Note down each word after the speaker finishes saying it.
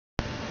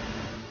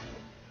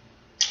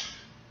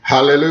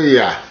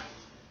Hallelujah.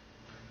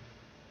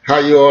 How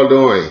you all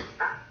doing?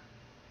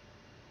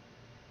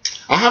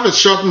 I have a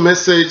short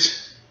message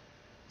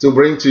to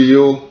bring to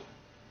you.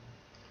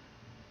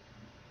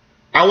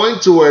 I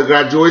went to a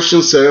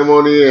graduation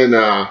ceremony and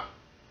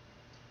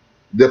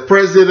the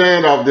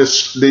president of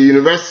the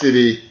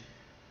university,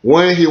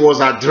 when he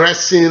was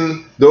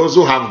addressing those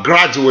who have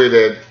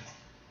graduated,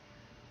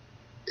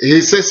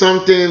 he said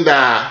something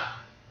that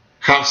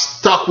have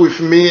stuck with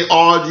me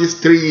all these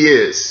 3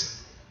 years.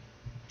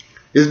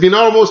 It's been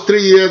almost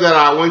 3 years that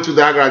I went to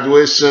that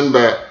graduation,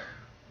 but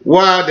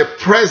what the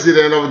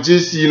president of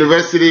this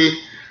university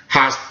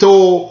has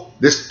told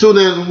the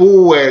students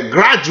who were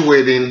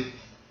graduating,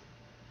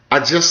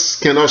 I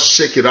just cannot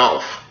shake it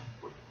off.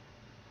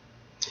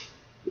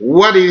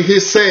 What did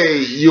he say,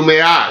 you may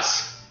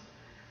ask?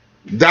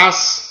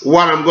 That's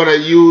what I'm going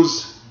to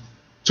use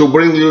to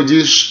bring you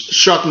this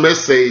short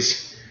message.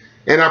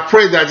 And I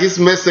pray that this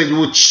message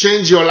will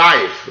change your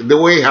life the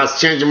way it has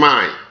changed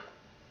mine.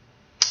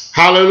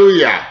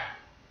 Hallelujah.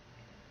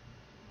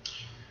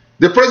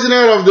 The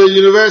president of the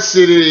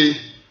university,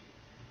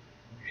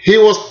 he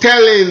was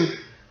telling,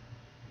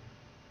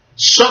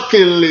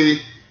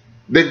 shockingly,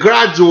 the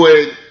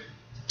graduate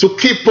to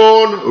keep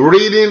on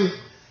reading,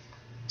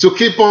 to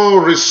keep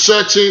on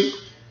researching,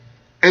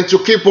 and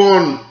to keep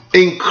on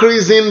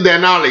increasing their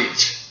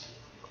knowledge.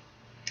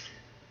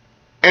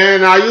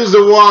 And I use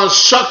the word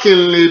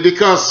shockingly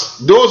because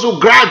those who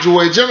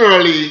graduate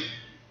generally,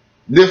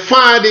 they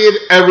find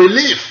it a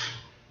relief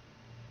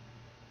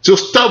to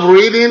stop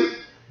reading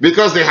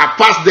because they have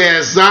passed their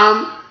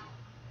exam,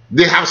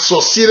 they have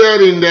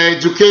succeeded in their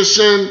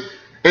education,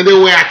 and they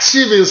were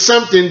achieving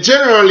something.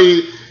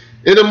 Generally,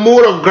 in the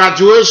mood of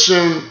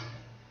graduation,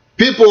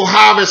 people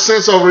have a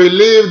sense of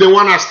relief. They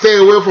want to stay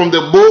away from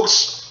the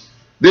books.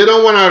 They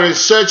don't want to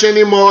research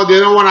anymore. They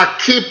don't want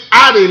to keep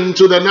adding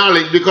to the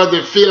knowledge because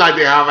they feel like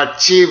they have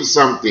achieved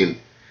something.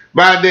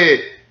 But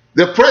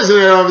the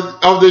president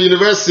of the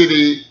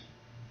university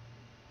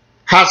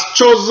has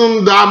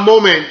chosen that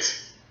moment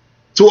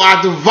to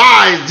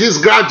advise this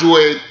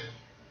graduate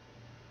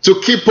to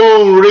keep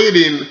on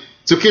reading,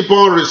 to keep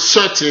on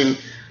researching,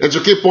 and to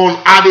keep on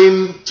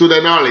adding to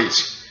the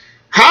knowledge.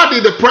 How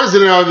did the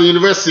president of the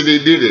university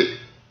did it?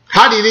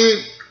 How did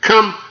he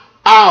come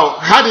out?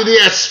 How did he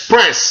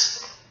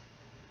express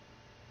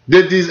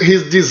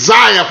his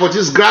desire for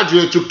this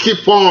graduate to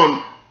keep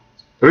on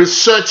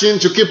researching,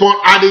 to keep on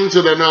adding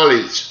to the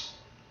knowledge?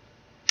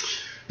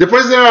 The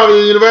president of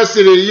the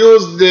university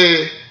used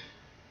the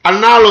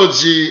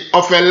analogy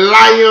of a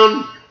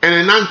lion and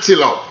an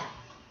antelope.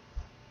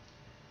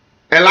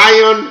 A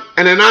lion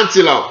and an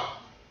antelope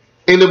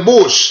in the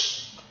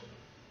bush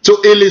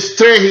to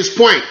illustrate his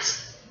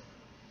point.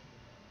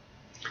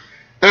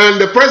 And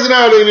the president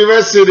of the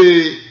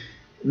university,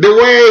 the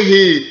way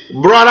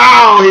he brought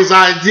out his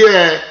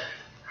idea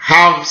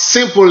have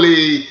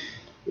simply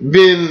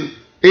been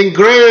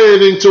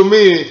engraved into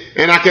me,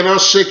 and I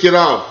cannot shake it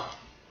off.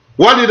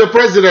 What did the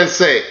president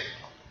say?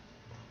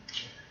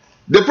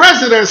 The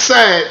president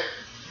said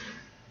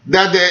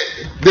that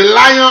the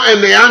lion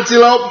and the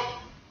antelope,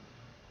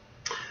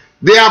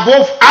 they are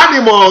both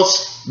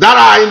animals that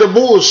are in the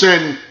bush,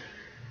 and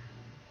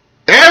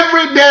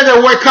every day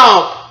they wake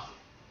up,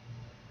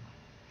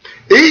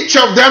 each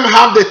of them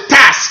have the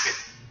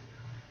task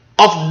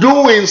of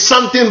doing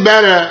something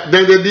better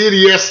than they did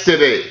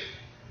yesterday.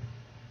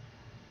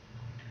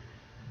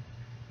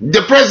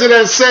 The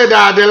president said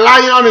that the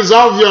lion is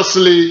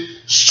obviously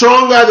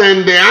stronger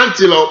than the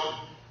antelope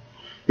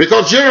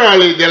because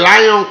generally the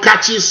lion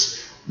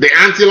catches the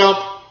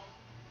antelope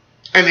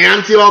and the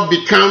antelope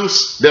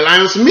becomes the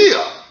lion's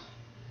meal.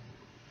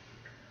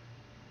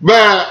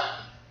 But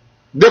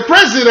the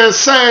president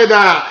said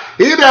that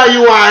either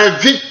you are a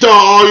victor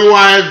or you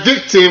are a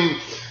victim,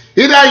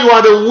 either you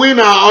are the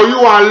winner or you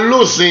are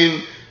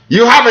losing.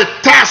 You have a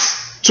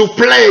task to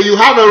play. You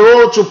have a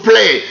role to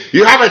play.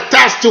 You have a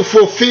task to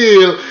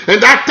fulfill.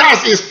 And that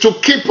task is to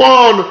keep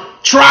on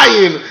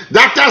trying.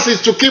 That task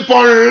is to keep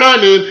on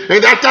learning.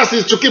 And that task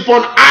is to keep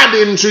on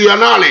adding to your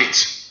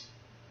knowledge.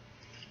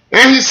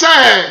 And he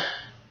said,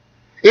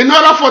 in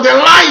order for the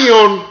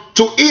lion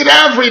to eat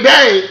every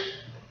day,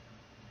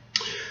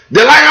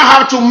 the lion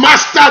have to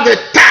master the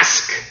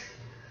task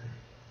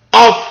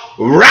of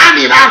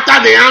running after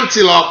the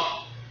antelope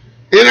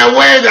in a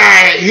way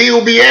that he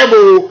will be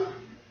able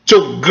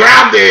to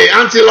grab the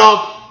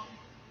antelope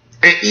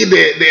and eat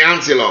the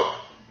antelope.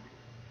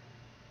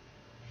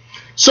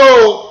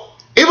 So,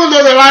 even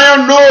though the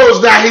lion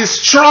knows that he's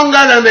stronger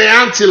than the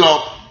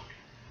antelope,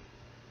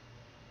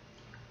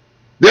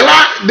 the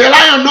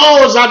lion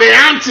knows that the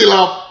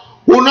antelope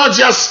will not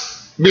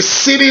just be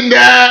sitting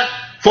there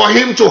for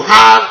him to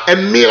have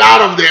a meal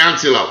out of the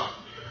antelope.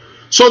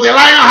 So the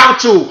lion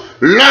have to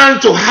learn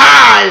to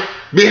hide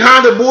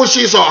behind the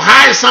bushes or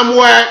hide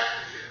somewhere,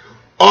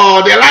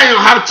 or the lion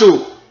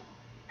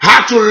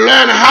have to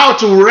learn how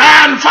to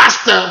run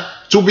faster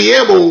to be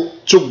able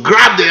to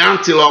grab the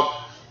antelope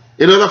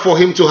in order for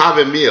him to have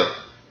a meal.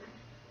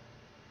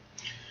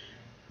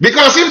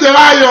 Because if the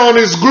lion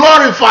is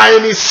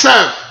glorifying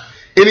himself,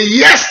 in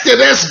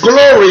yesterday's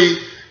glory,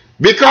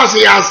 because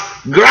he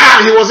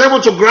was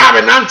able to grab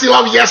an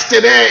antelope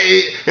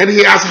yesterday and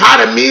he has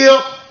had a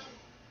meal.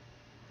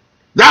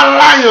 That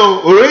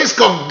lion risk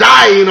of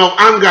dying of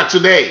hunger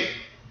today,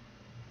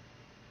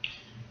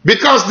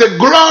 because the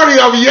glory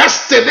of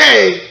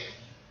yesterday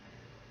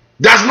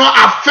does not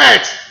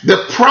affect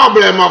the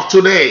problem of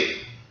today.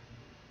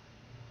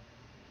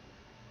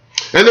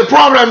 And the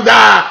problem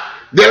that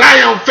the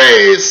lion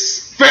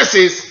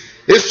faces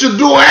is to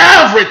do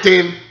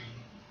everything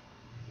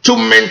to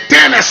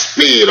maintain a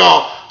speed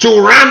or to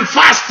run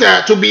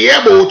faster to be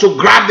able to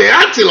grab the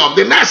antelope,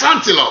 the next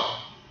antelope.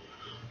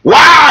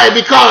 Why?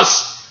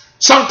 Because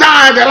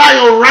sometimes the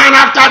lion run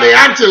after the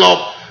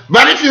antelope,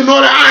 but if you know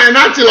an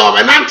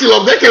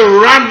antelope, they can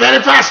run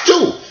very fast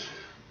too.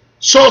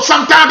 So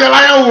sometimes the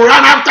lion will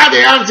run after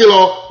the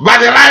antelope, but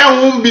the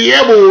lion won't be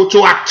able to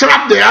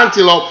attract the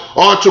antelope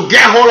or to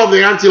get hold of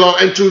the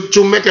antelope and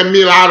to make a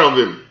meal out of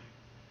him.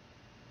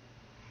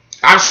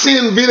 I've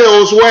seen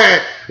videos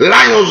where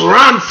lions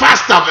run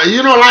faster.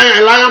 You know,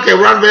 a lion can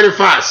run very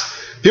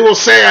fast. People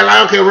say a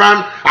lion can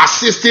run at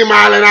 60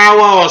 miles an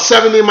hour or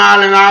 70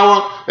 miles an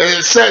hour.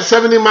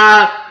 70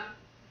 miles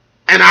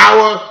an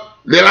hour.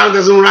 The lion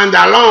doesn't run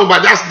that long,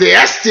 but that's the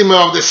estimate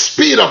of the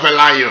speed of a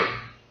lion.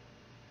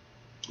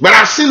 But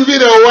I've seen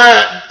video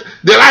where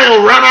the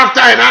lion ran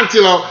after an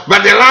antelope,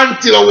 but the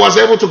antelope was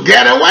able to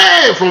get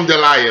away from the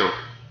lion.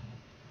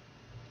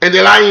 And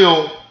the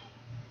lion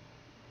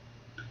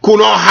could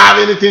not have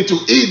anything to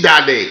eat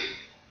that day,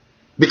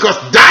 because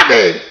that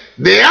day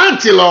the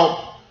antelope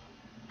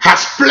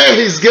has played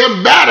his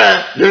game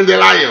better than the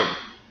lion.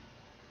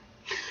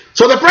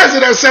 So the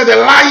president said the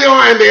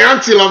lion and the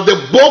antelope, they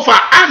both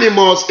are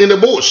animals in the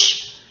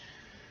bush.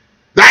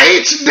 That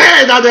each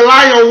day that the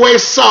lion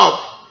wakes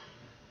up,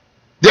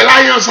 the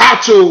lions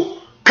have to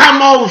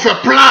come up with a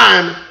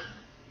plan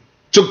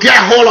to get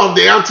hold of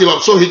the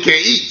antelope so he can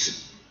eat.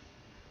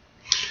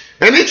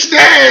 And each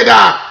day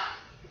that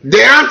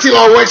the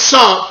antelope wakes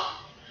up,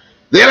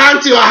 the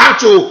antelope have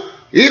to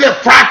either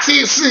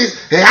practice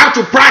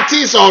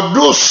or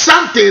do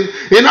something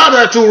in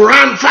order to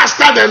run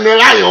faster than the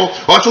lion,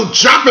 or to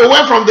jump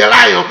away from the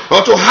lion,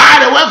 or to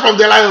hide away from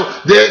the lion.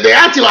 The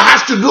antelope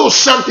has to do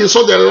something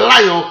so the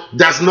lion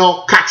does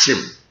not catch him.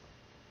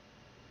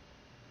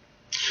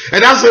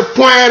 And that's the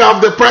point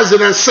of the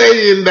president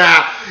saying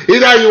that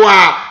either you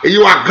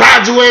are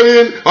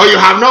graduating or you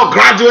have not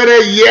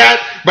graduated yet,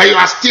 but you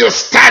are still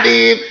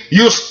studying.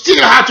 You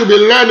still have to be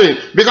learning.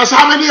 Because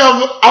how many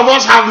of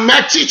us have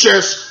met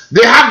teachers?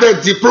 They have their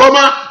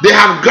diploma, they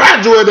have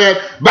graduated,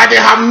 but they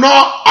have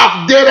not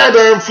updated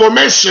the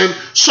information,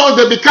 so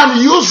they become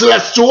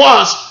useless to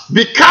us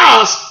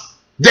because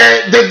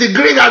the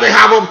degree that they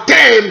have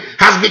obtained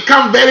has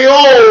become very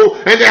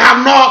old, and they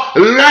have not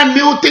learned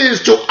new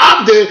things to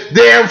update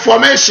the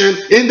information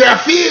in their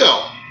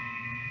field.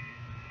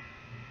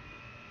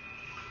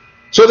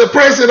 So the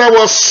president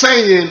was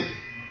saying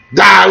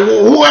that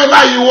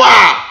whoever you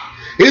are,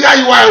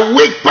 either you are a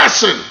weak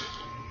person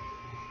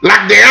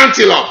like the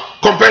antelope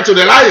compared to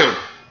the lion,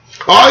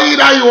 or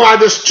either you are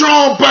the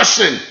strong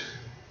person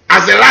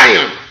as the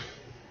lion,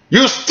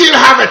 you still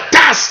have a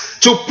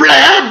task to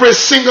play every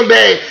single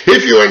day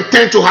if you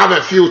intend to have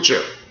a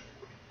future.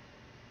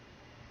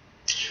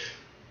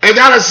 And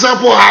that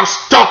example has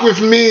stuck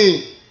with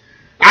me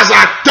as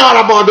I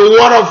thought about the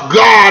word of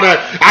God,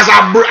 as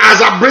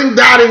I bring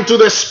that into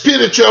the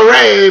spiritual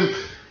realm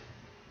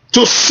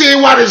to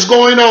see what is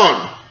going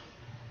on.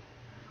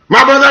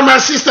 My brother, my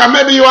sister,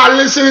 maybe you are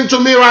listening to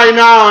me right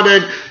now,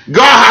 that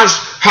God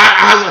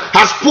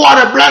has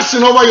poured a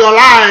blessing over your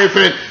life,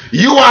 and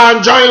you are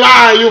enjoying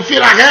life. You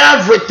feel like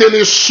everything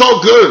is so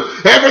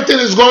good. Everything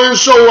is going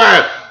so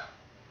well.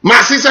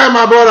 My sister and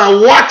my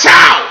brother, watch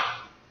out.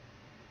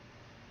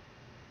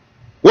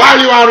 While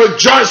you are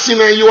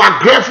rejoicing and you are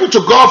grateful to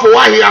God for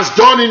what He has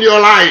done in your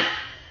life,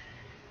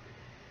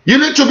 you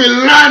need to be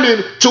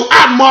learning to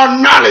add more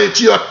knowledge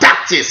to your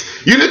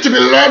tactics. You need to be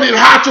learning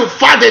how to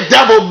fight the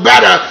devil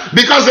better,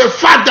 because the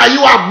fact that you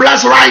are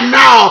blessed right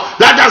now,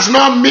 that does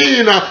not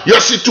mean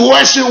your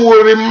situation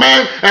will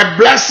remain a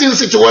blessing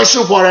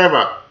situation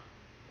forever.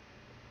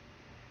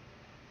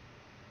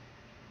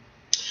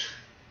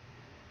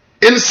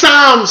 In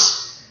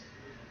Psalms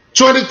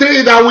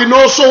 23 that we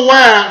know so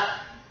well,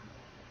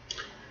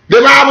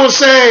 the Bible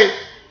says,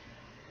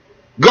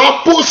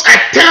 God puts a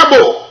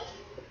table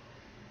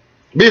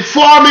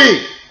before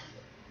me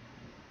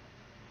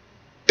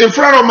in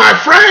front of my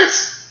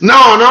friends.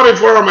 No, not in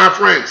front of my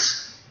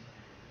friends.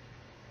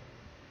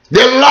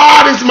 The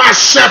Lord is my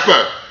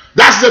shepherd.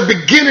 That's the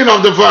beginning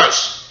of the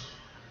verse.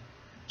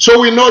 So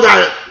we know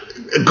that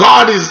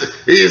God is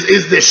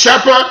the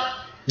shepherd.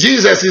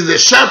 Jesus is the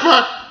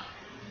shepherd.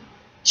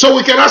 So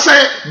we cannot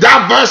say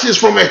that verse is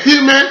from a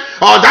human,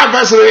 or that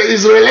verse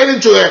is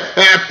relating to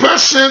a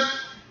person,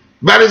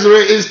 but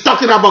it's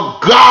talking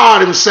about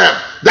God Himself.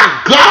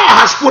 That God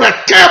has put a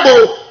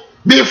table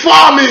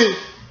before me,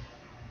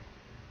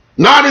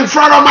 not in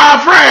front of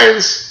my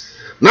friends,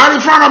 not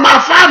in front of my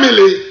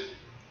family,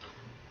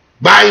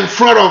 but in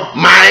front of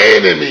my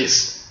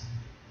enemies.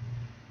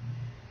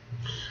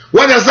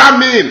 What does that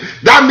mean?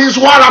 That means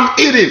while I'm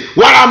eating,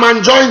 while I'm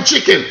enjoying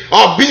chicken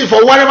or beef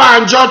or whatever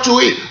I enjoy to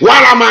eat, while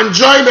I'm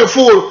enjoying the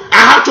food,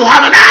 I have to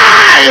have an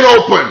eye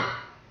open.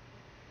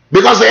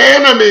 Because the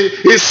enemy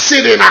is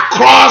sitting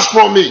across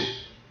from me.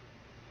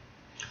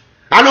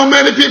 I know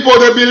many people,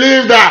 they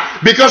believe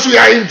that because we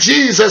are in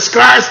Jesus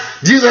Christ,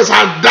 Jesus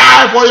has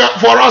died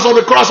for us on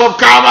the cross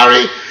of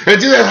Calvary, and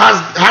Jesus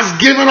has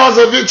given us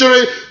a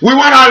victory. We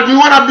want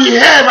to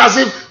behave as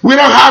if we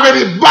don't have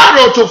any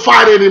battle to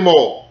fight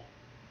anymore.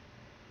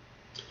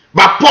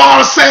 But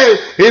Paul said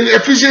in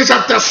Ephesians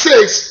chapter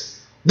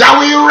 6 that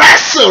we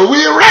wrestle.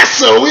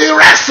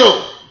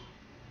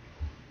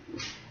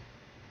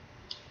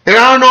 And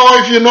I don't know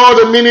if you know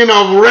the meaning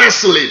of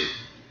wrestling.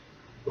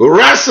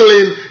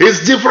 Wrestling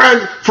is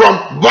different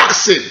from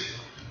boxing.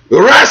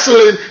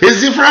 Wrestling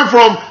is different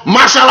from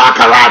martial art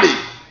karate.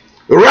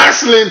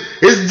 Wrestling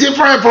is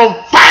different from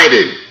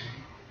fighting.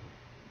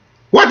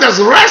 What does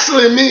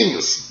wrestling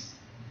mean?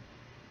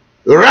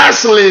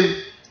 Wrestling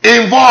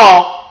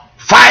involves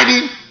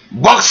fighting,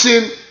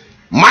 boxing,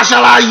 martial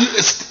art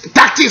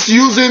tactics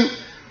using.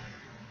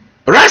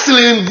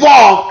 Wrestling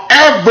involves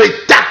every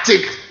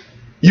tactic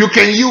you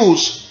can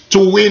use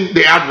to win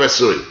the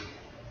adversary.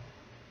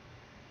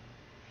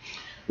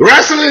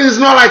 Wrestling is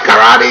not like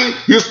karate.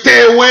 You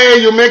stay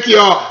away, you make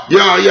your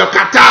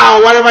kata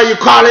or whatever you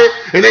call it,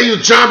 and then you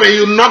jump and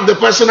you knock the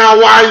person out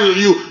while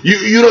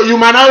you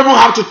might not even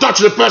have to touch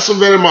the person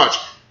very much.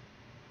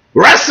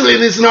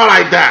 Wrestling is not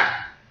like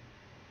that.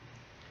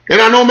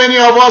 And I know many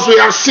of us, we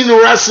have seen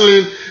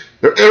wrestling.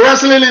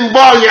 Wrestling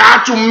involves you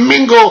have to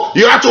mingle,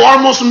 you have to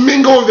almost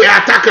mingle with the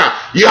attacker.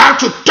 You have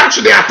to touch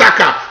the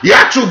attacker. You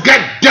have to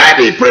get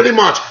dirty pretty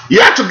much. You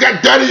have to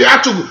get dirty, you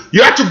have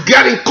to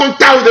get in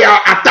contact with the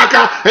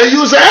attacker and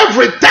use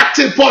every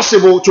tactic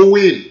possible to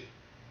win.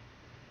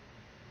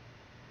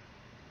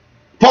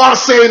 Paul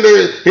said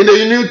in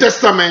the New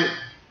Testament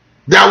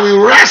that we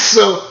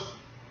wrestle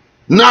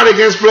not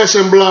against flesh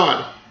and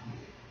blood,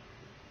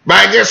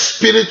 but against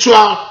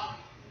spiritual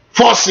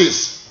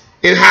forces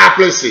in high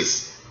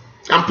places.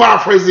 I'm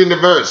paraphrasing the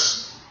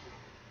verse.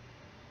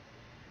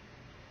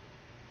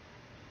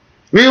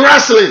 We're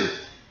wrestling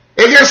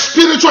against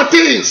spiritual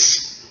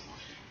things.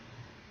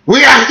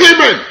 We are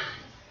human.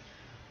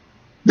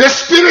 The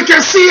spirit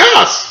can see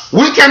us.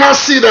 We cannot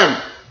see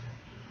them.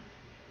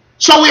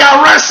 So we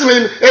are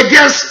wrestling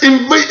against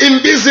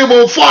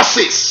invisible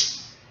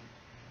forces.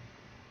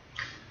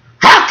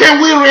 How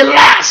can we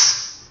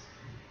relax?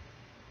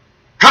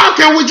 How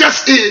can we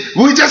just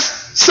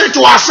say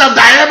to ourselves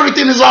that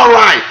everything is all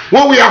right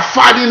when we are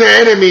fighting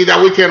an enemy that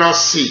we cannot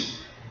see?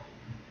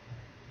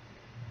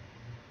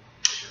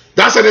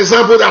 That's an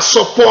example that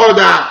supports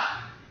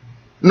that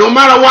no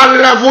matter what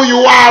level you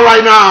are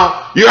right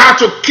now, you have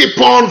to keep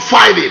on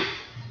fighting.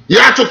 You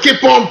have to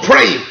keep on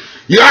praying.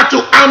 You have to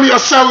arm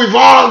yourself with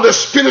all the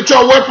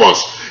spiritual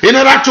weapons in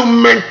order to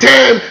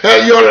maintain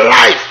your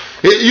life.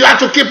 You have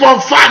to keep on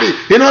fighting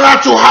in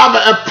order to have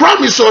a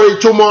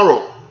promissory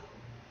tomorrow.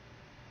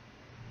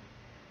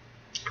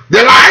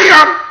 The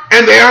lion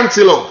and the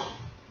antelope.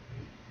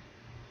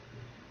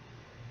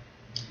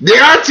 The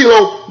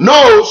antelope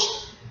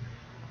knows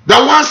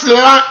that once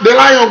the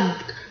lion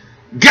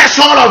gets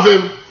hold of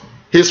him,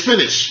 he's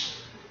finished.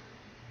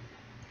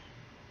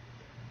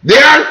 The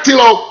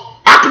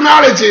antelope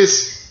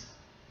acknowledges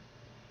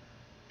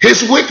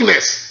his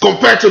weakness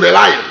compared to the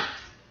lion.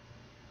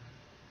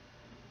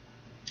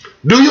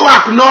 Do you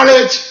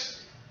acknowledge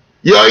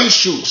your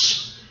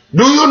issues?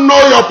 Do you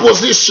know your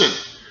position?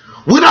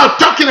 We're not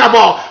talking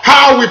about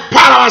how we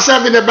pat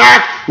ourselves in the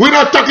back. We're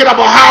not talking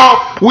about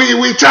how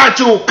we try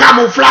to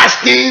camouflage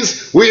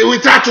things. We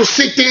try to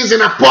see things in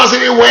a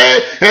positive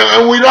way,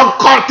 and we don't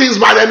call things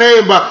by the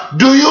name. But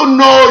do you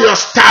know your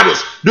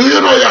status? Do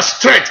you know your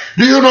strength?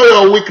 Do you know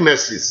your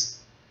weaknesses?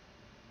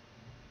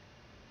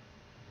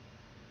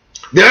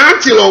 The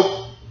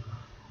antelope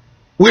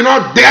will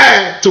not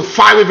dare to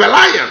fight with a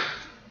lion,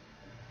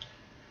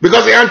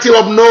 because the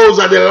antelope knows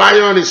that the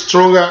lion is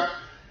stronger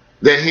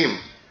than him.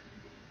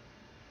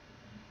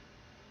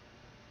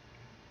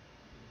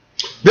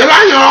 The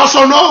lion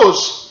also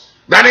knows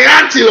that the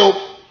antelope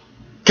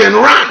can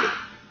run.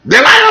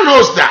 The lion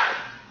knows that.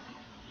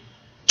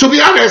 To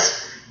be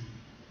honest,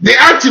 the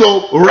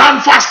antelope ran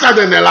faster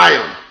than the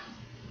lion.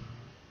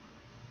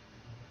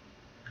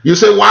 You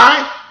say,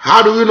 why?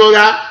 How do you know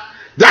that?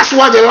 That's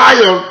why the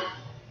lion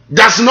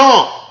does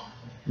not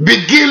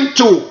begin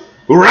to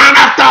run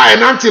after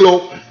an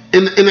antelope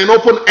in an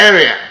open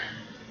area.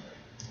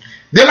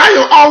 The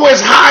lion always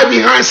hides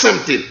behind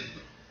something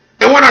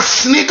and want to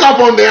sneak up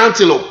on the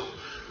antelope.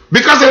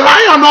 Because the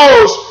lion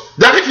knows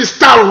that if he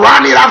starts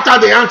running after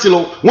the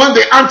antelope, when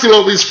the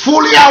antelope is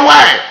fully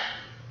aware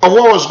of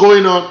what was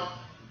going on,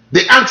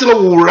 the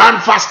antelope will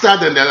run faster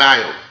than the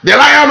lion. The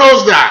lion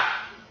knows that.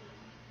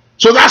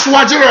 So that's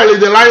why generally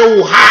the lion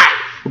will hide,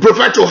 will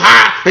prefer to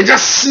hide and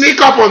just sneak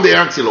up on the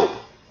antelope.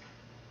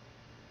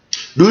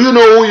 Do you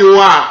know who you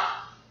are?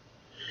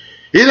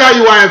 Either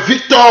you are a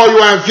victor or you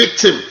are a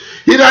victim.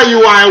 Either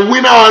you are a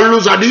winner or a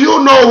loser. Do you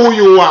know who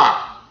you are?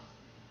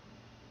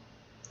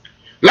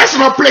 Let's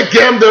not play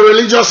the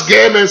religious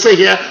game and say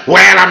here,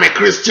 well, I'm a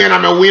Christian,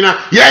 I'm a winner.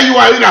 Yeah, you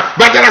are a winner.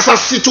 But there is a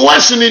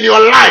situation in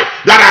your life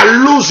that are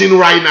losing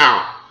right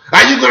now.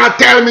 Are you going to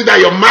tell me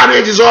that your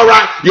marriage is all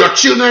right, your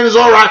children is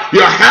all right,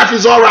 your health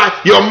is all right,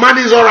 your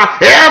money is all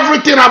right,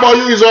 everything about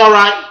you is all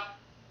right?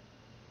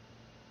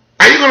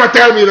 Are you going to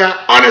tell me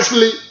that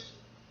honestly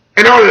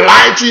and don't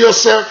lie to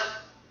yourself?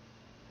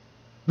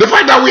 The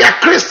fact that we are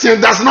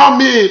Christians does not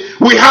mean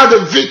we have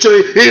the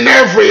victory in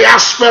every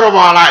aspect of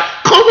our life.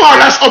 Come on,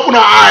 let's open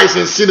our eyes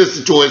and see the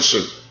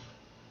situation.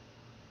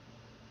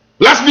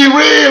 Let's be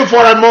real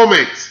for a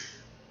moment.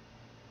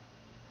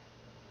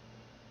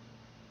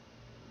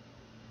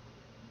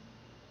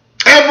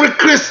 Every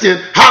Christian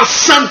has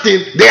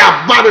something they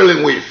are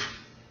battling with.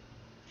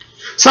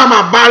 Some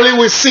are battling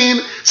with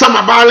sin, some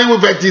are battling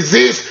with a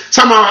disease,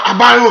 some are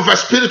battling with a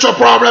spiritual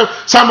problem,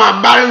 some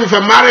are battling with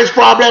a marriage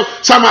problem,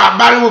 some are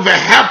battling with a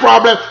health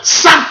problem,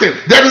 something.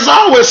 There is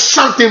always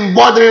something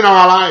bothering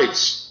our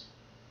lives.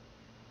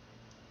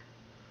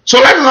 So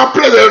let's not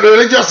play the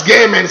religious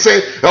game and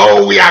say,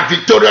 oh, we are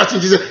victorious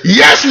in Jesus.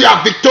 Yes, we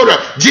are victorious.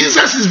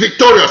 Jesus is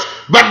victorious.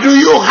 But do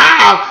you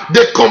have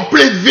the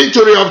complete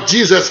victory of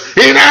Jesus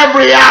in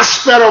every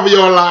aspect of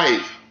your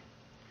life?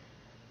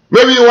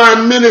 Maybe you are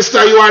a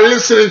minister, you are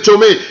listening to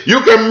me.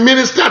 You can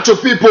minister to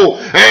people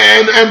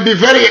and be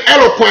very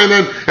eloquent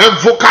and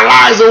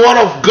vocalize the word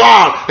of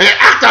God and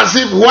act as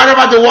if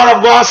whatever the word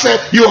of God said,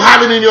 you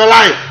have it in your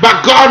life.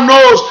 But God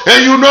knows,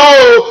 and you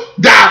know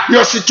that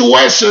your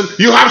situation,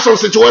 you have some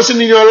situation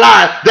in your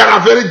life that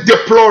are very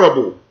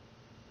deplorable.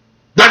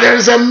 That there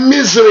is a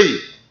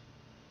misery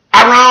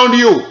around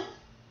you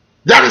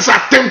that is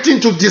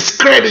attempting to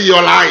discredit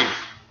your life.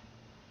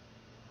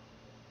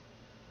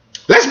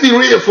 Let's be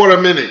real for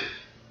a minute.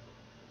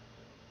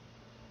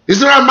 It's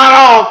not a matter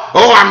of,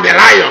 oh, I'm the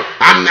lion,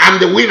 I'm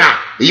the winner.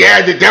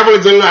 Yeah, the devil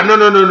is the lion.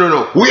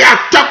 No. We are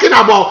talking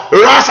about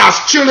us as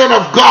children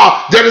of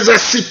God. There is a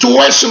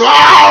situation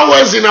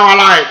always in our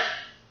life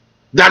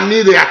that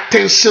needs the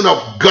attention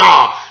of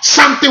God.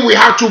 Something we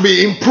have to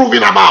be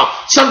improving about.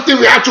 Something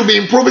we have to be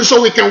improving so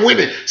we can win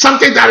it.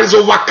 Something that is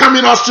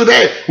overcoming us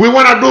today. We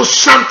want to do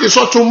something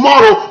so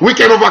tomorrow we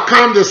can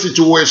overcome the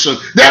situation.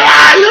 The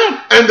lion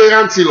and the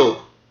antelope.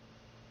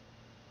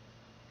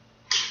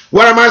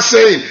 What am I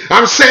saying?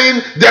 I'm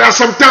saying there are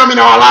some time in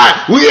our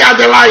life we are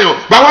the lion,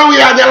 but when we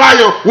are the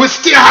lion, we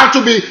still have to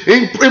be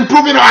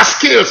improving our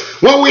skills.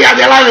 When we are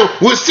the lion,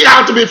 we still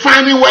have to be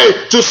finding way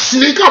to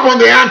sneak up on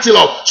the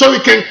antelope so we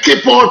can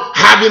keep on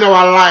having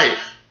our life.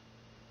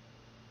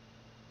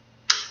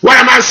 What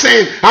am I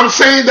saying? I'm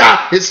saying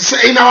that it's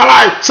in our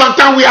life,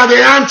 sometimes we are the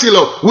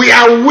antelope. We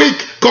are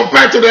weak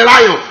compared to the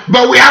lion,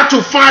 but we have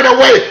to find a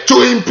way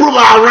to improve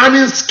our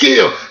running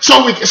skill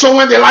so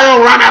when the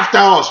lion runs after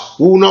us,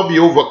 we will not be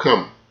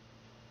overcome.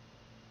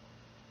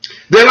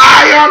 The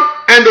lion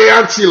and the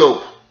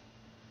antelope.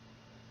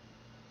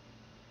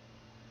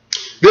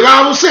 The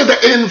Bible said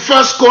that in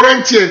 1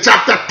 Corinthians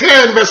chapter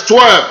 10 verse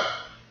 12,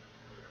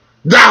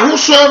 that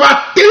whosoever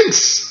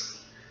thinks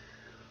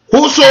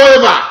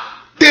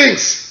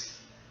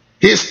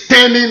he's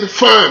standing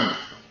firm,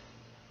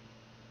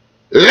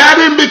 let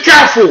him be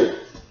careful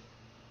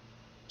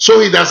so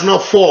he does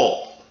not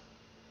fall.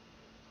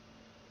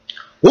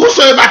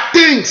 Whosoever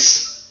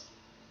thinks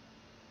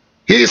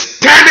he is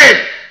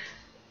standing,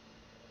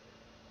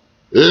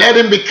 let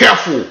him be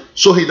careful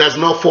so he does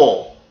not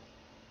fall.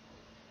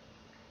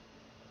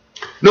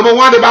 Number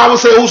one, the Bible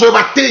says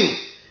whosoever thinks,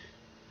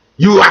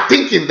 you are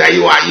thinking that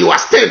you are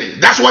standing.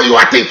 That's what you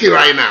are thinking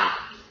right now.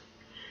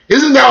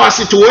 Isn't that our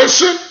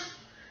situation?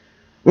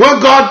 When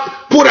God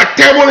put a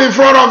table in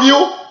front of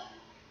you,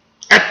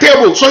 a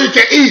table so you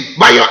can eat,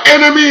 but your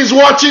enemy is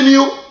watching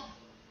you.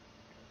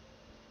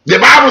 The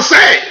Bible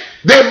said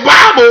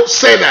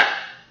that.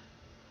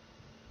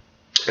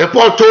 And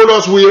Paul told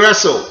us we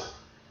wrestle.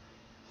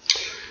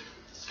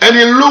 And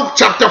in Luke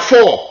chapter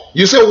 4,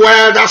 you say,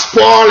 well, that's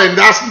Paul and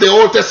that's the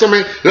Old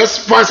Testament. Let's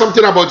find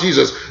something about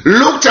Jesus.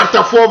 Luke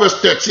chapter 4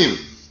 verse 13.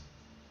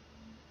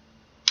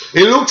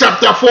 In Luke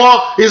chapter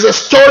 4 is a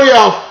story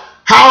of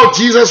how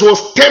Jesus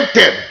was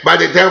tempted by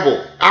the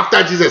devil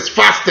after Jesus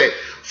fasted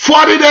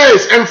 40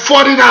 days and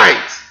 40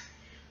 nights.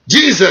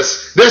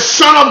 Jesus, the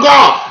Son of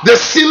God, the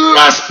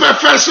sinless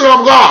perfection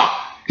of God,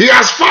 he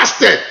has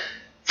fasted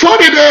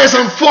 40 days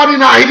and 40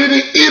 nights. He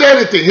didn't eat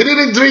anything. He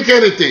didn't drink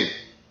anything.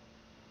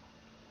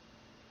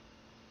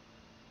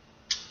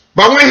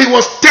 But when he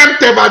was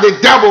tempted by the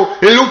devil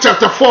in Luke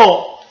chapter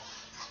 4,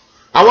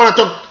 I want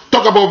to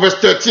talk about verse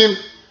 13.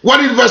 What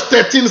did verse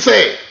 13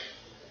 say?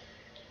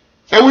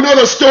 And we know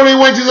the story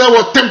when Jesus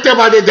was tempted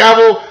by the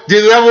devil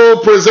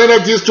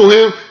presented this to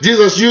him.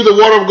 Jesus used the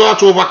word of God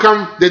to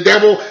overcome the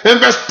devil. In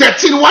verse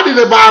 13, what did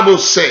the Bible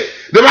say?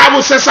 The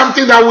Bible says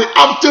something that we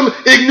often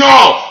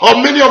ignore,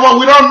 or many of us,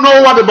 we don't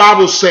know what the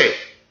Bible says.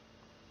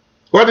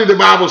 What did the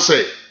Bible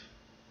say?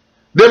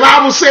 The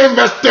Bible says in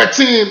verse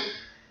 13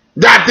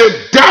 that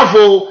the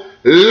devil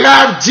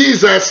left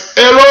Jesus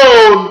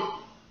alone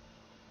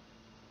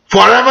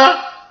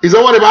forever. Is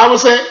that what the Bible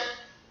says?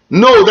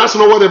 No, that's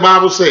not what the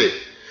Bible says.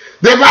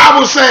 The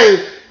Bible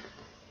says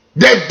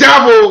the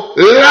devil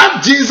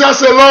left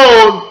Jesus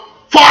alone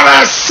for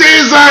a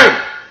season.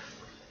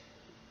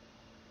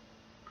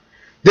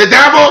 The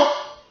devil,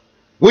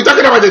 we're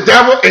talking about the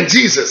devil and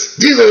Jesus.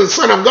 Jesus is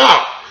the Son of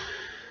God.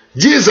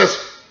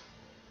 Jesus,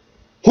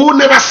 who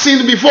never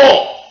sinned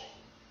before.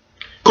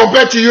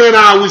 Compared to you and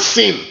I, we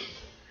sin.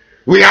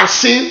 We have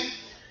sinned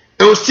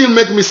and we still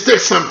make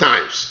mistakes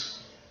sometimes.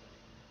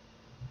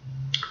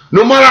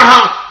 No matter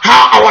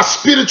how our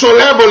spiritual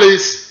level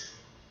is,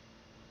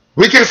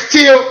 we can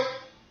still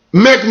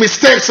make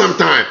mistakes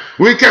sometimes.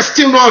 We can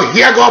still not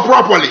hear God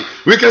properly.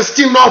 We can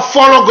still not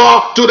follow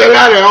God to the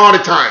letter all the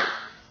time.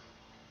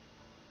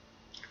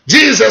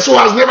 Jesus, who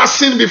has never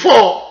sinned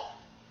before,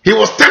 he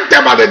was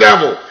tempted by the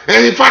devil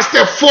and he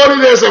fasted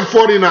 40 days and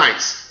 40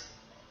 nights.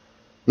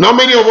 Not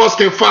many of us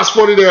can fast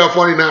 40 days or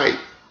 40 nights.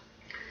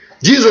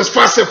 Jesus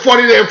fasted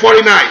 40 days and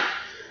 40 nights.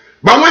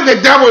 But when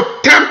the devil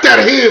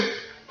tempted him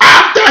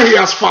after he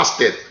has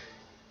fasted,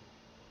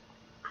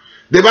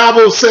 the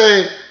Bible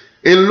says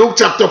in Luke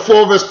chapter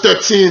 4 verse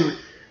 13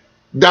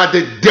 that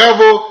the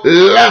devil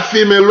left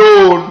him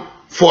alone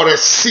for a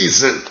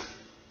season.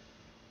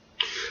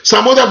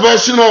 Some other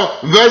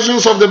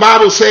versions of the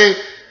Bible say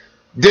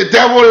the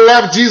devil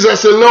left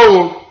Jesus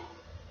alone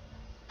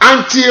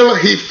until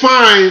he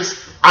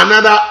finds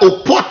another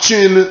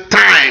opportune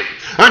time,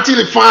 until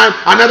he finds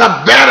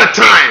another better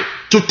time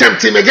to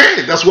tempt him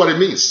again. That's what it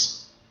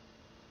means.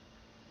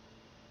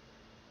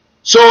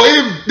 So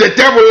if the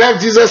devil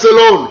left Jesus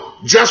alone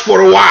just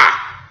for a while,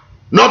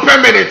 not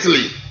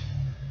permanently,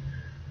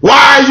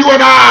 why are you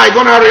and I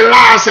going to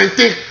relax and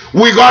think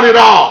we got it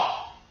all?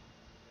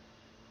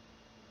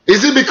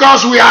 Is it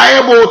because we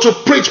are able to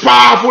preach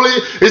powerfully?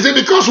 Is it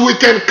because we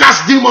can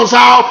cast demons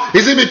out?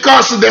 Is it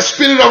because the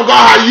Spirit of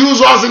God has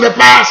used us in the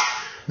past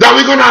that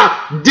we're going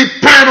to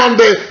depend on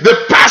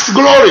the past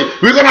glory?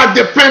 We're going to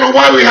depend on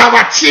what we have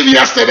achieved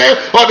yesterday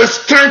or the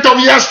strength of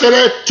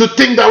yesterday to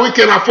think that we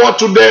can afford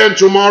today and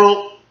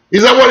tomorrow?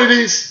 Is that what it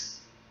is?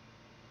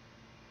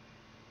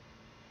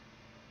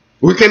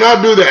 We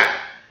cannot do that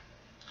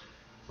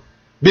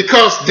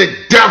because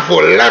the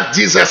devil left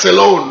Jesus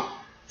alone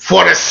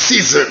for a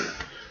season.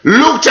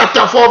 Luke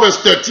chapter 4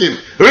 verse 13.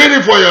 Read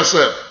it for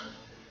yourself.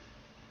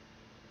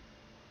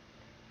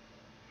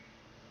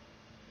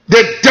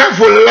 The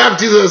devil left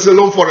Jesus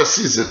alone for a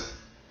season.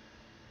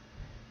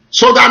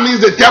 So that means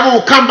the devil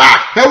will come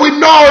back. And we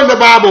know in the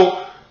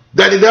Bible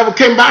that the devil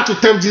came back to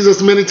tempt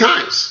Jesus many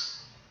times.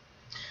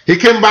 He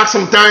came back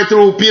sometime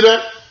through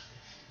Peter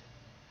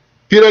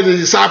the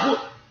disciple.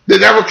 The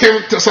devil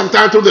came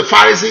sometime through the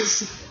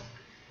Pharisees.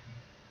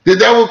 The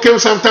devil came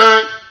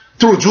sometime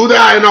through Judah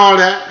and all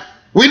that.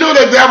 We know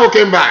the devil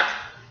came back.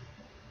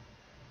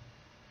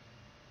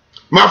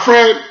 My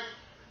friend,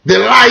 the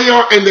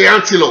lion and the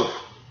antelope.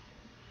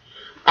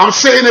 I'm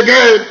saying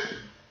again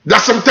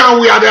that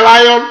sometimes we are the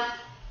lion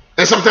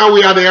and sometimes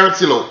we are the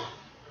antelope.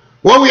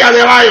 When we are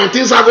the lion,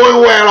 things are going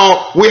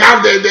well or we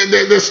have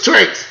the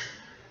strength.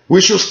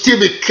 We should still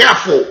be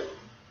careful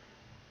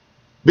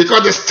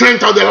because the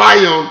strength of the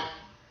lion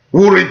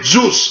will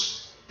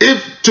reduce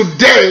if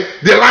today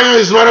the lion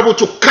is not able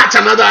to catch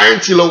another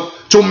antelope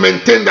to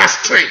maintain that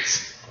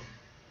strength.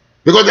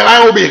 Because the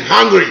lion will be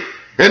hungry.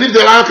 And if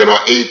the lion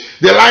cannot eat,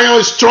 the lion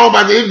is strong.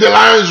 But if the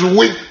lion is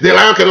weak, the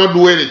lion cannot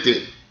do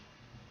anything.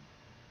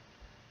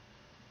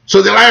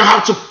 So the lion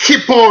has to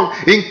keep on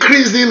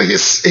increasing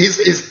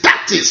his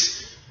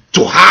tactics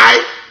to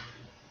hide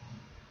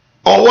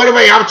or whatever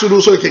he has to do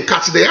so he can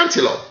catch the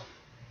antelope.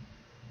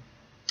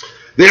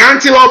 The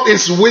antelope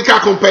is weaker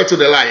compared to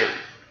the lion.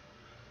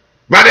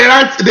 But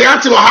the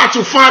antelope has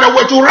to find a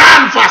way to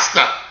run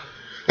faster.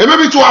 And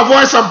maybe to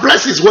avoid some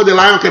places where the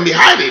lion can be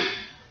hiding.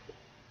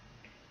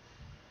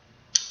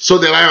 So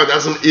the lion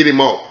doesn't eat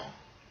him up.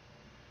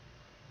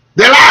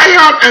 The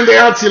lion and the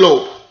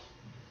antelope.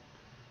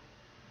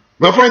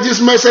 My friend,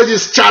 this message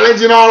is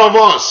challenging all of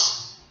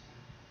us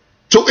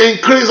to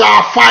increase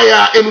our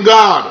fire in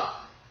God.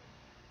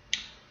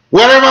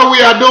 Whatever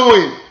we are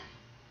doing,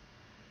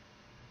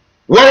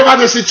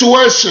 whatever the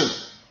situation,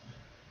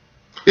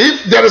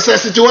 if there is a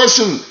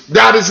situation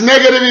that is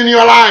negative in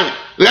your life,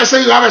 let's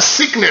say you have a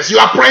sickness, you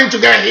are praying to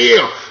get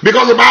healed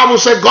because the Bible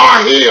says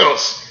God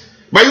heals,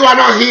 but you are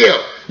not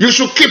healed. You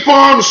should keep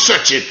on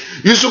searching.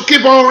 You should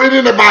keep on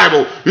reading the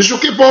Bible. You should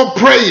keep on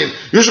praying.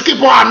 You should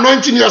keep on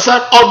anointing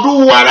yourself or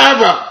do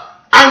whatever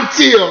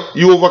until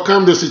you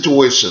overcome the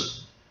situation.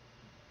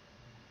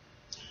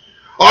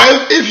 Or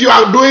if you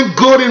are doing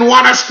good in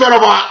one aspect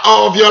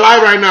of your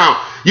life right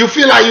now, you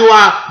feel like you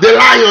are the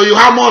lion, you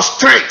have more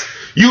strength,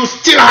 you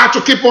still have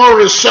to keep on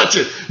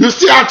researching. You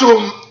still have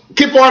to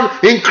keep on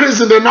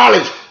increasing the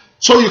knowledge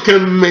so you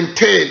can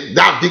maintain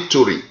that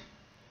victory.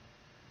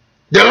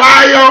 The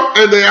lion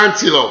and the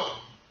antelope.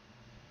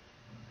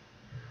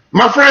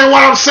 My friend,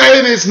 what I'm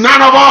saying is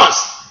none of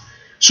us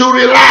should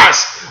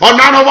relax or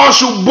none of us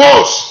should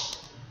boast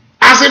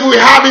as if we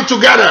have it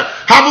together.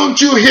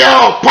 Haven't you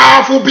heard of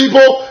powerful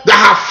people that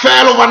have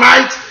fell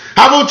overnight?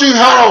 Haven't you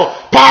heard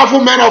of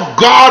powerful men of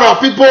God or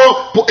people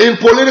in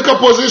political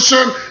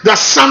position that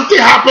something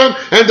happened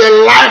and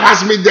their life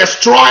has been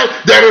destroyed,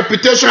 their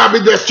reputation has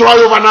been destroyed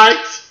overnight?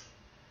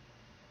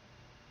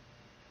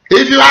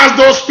 If you ask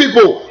those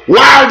people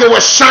why they were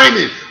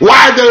shining,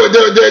 why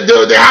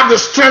they have the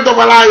strength of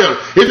a lion,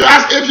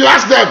 if you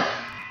ask them,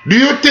 do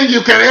you think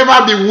you can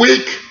ever be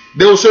weak?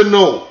 They will say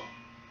no.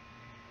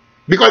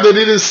 Because they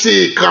didn't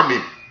see it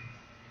coming.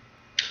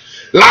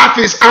 Life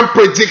is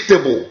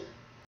unpredictable.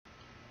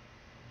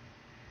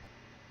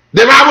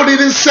 The Bible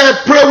didn't say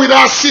pray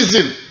without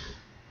ceasing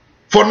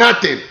for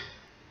nothing.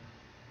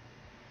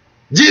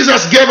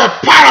 Jesus gave a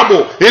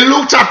parable in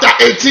Luke chapter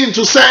 18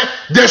 to say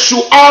they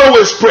should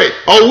always pray,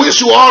 or we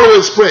should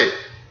always pray,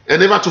 and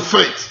never to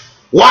faint.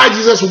 Why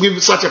Jesus will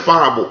give such a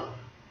parable?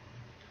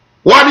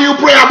 What do you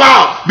pray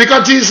about?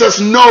 Because Jesus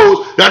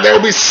knows that there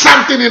will be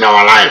something in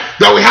our life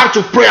that we have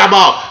to pray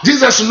about.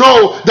 Jesus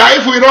knows that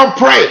if we don't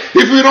pray,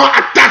 if we don't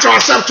attach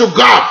ourselves to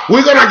God,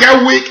 we're going to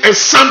get weak and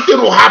something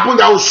will happen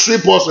that will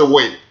sweep us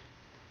away.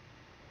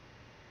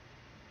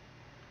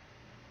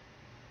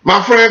 My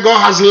friend,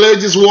 God has laid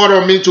this word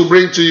on me to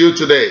bring to you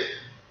today.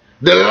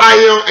 The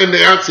lion and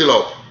the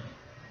antelope.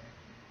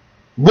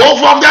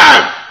 Both of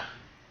them.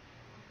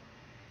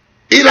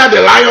 Either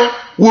the lion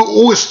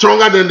who is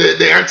stronger than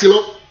the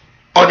antelope,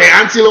 or the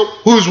antelope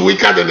who is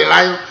weaker than the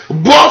lion.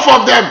 Both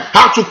of them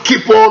have to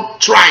keep on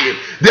trying.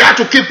 They have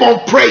to keep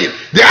on praying.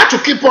 They have to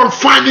keep on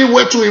finding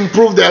ways to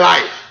improve their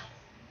life,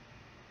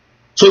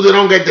 so they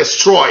don't get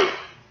destroyed.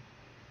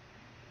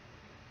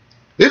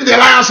 If the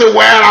lion says,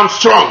 well, I'm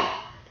strong,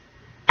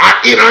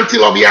 I ate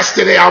antelope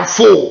yesterday, I'm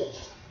full.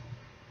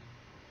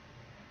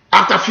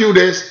 After a few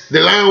days,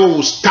 the lion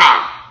will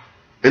starve,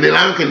 and the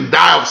lion can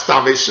die of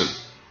starvation,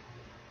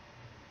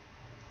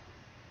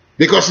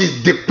 because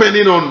he's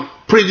depending on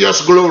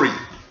previous glory.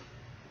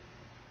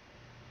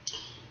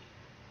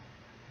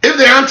 If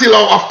the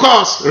antelope, of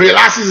course,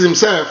 relaxes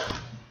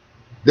himself,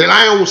 the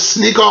lion will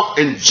sneak up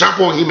and jump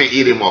on him and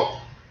eat him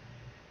up.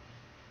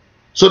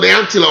 So the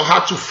antelope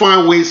had to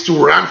find ways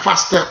to run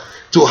faster,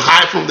 to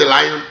hide from the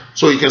lion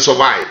so he can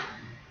survive.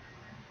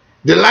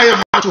 The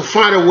lion had to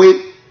find a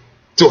way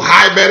to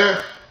hide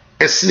better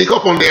and sneak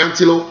up on the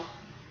antelope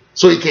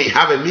so he can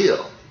have a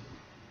meal.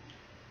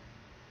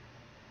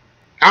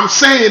 I'm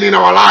saying in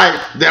our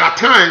life, there are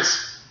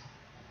times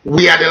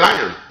we are the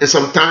lion and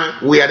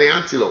sometimes we are the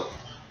antelope.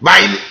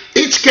 But in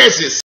each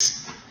case,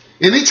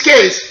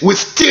 we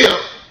still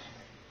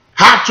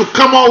have to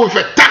come up with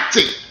a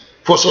tactic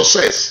for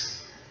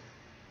success.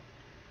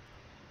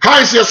 How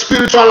is your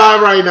spiritual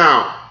life right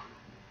now?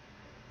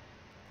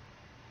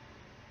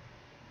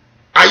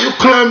 Are you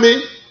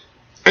climbing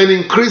and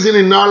increasing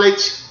in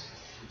knowledge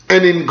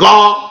and in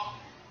God?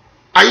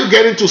 Are you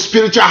getting to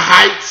spiritual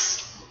heights?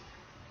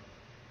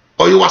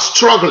 Or you are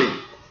struggling?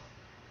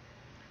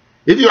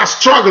 If you are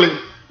struggling,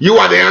 you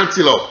are the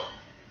antelope.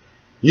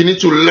 You need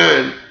to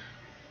learn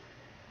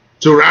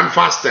to run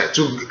faster,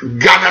 to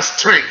gather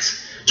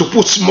strength, to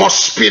put more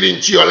speed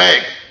into your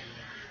leg,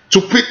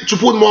 to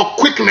put more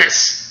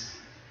quickness,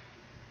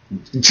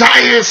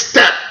 giant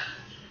step.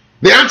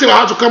 The antelope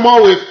has to come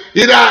out with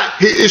either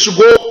he should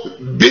go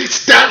big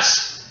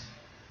steps,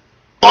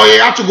 or he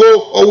has to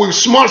go with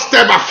small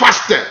steps but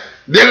faster.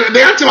 The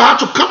antelope has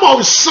to come out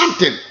with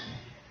something,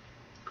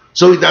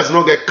 so he does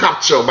not get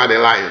captured by the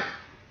lion.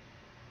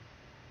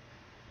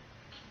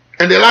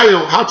 And the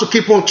lion had to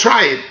keep on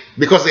trying,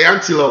 because the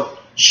antelope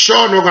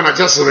sure not going to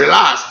just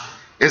relax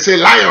and say,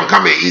 lion,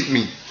 come and eat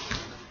me.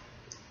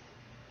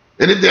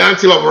 And if the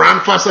antelope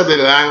ran faster than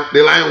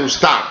the lion will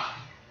starve.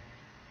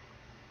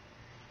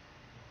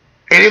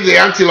 And if the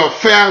antelope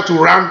failed to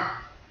run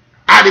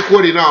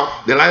adequate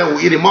enough, the lion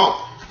will eat him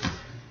up.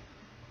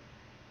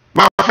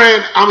 My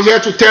friend, I'm here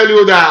to tell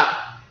you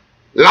that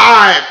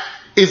life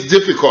is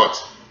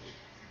difficult.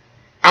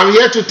 I'm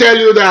here to tell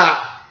you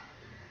that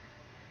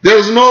there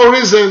is no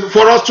reason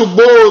for us to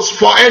boast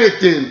for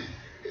anything,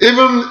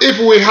 even if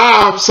we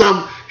have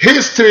some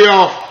history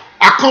of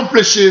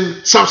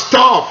accomplishing some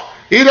stuff,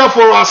 either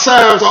for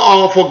ourselves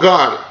or for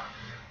God.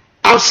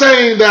 I'm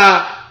saying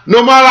that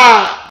no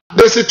matter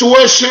the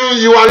situation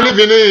you are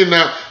living in,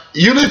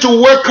 you need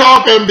to wake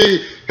up and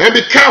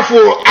be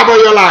careful about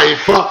your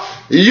life.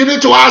 You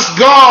need to ask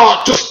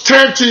God to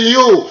strengthen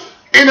you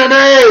in the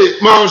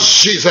name of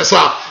Jesus.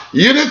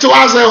 You need to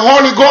ask the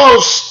Holy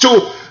Ghost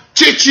to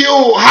teach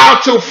you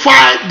how to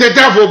fight the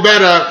devil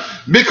better,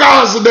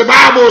 because the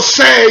Bible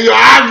says your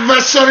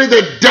adversary,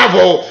 the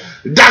devil,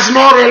 does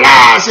not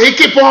relax. He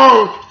keep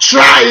on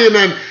trying,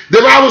 and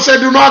the Bible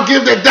says do not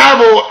give the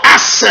devil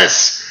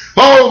access.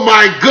 Oh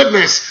my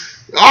goodness.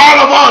 All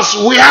of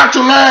us, we have to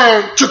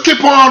learn to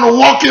keep on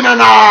working on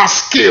our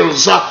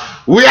skills.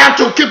 We have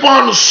to keep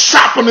on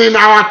sharpening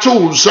our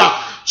tools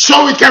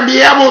so we can be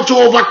able to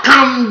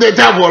overcome the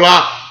devil.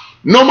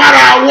 No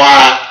matter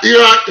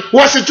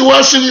what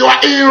situation you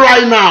are in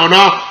right now,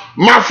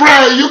 my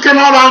friend, you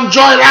cannot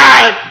enjoy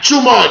life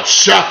too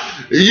much.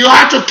 You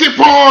have to keep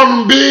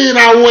on being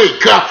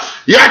awake.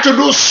 You have to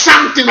do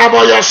something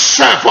about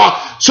yourself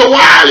So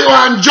while you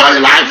are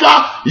enjoying life,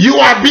 you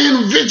are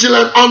being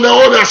vigilant on the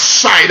other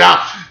side.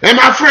 And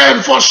my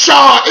friend, for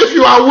sure, if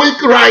you are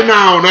weak right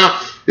now,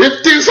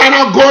 if things are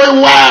not going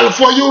well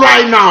for you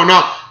right now,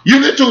 you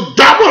need to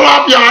double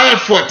up your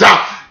effort.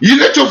 You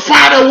need to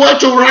find a way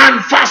to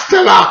run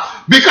faster.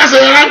 Because the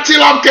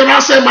antelope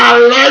cannot say, my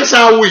legs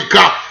are weak.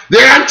 The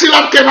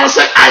antelope cannot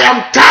say, I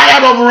am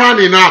tired of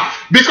running.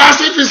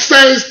 Because if he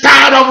says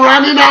tired of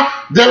running,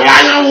 the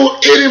lion will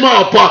eat him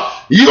up.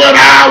 You and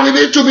I, we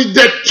need to be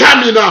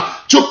determined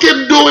to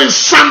keep doing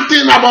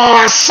something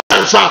about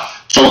ourselves,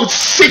 to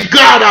seek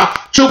God,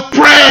 to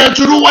pray,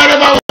 to do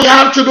whatever we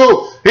have to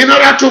do in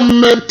order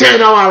to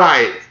maintain our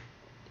life.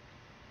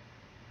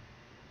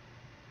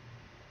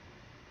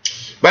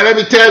 But let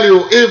me tell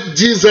you, if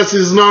Jesus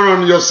is not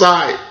on your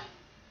side,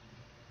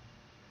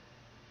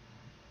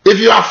 if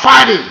you are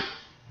fighting,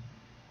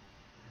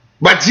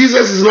 but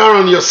Jesus is not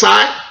on your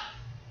side,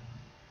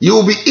 you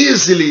will be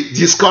easily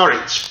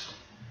discouraged.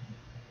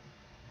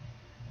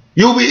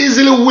 You will be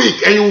easily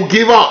weak and you will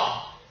give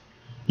up.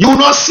 You will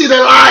not see the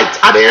light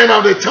at the end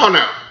of the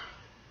tunnel.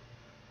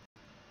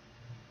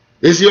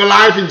 Is your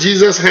life in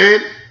Jesus'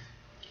 hand?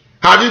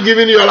 Have you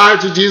given your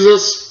life to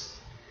Jesus?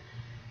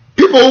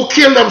 People who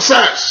kill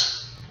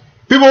themselves,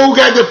 people who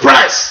get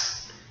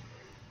depressed,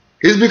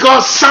 it's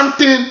because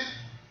something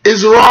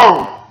is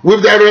wrong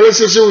with their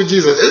relationship with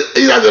Jesus.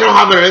 Either they don't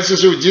have a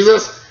relationship with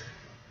Jesus,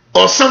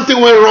 or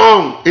something went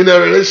wrong in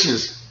their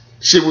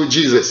relationship with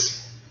Jesus.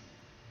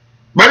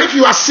 But if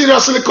you are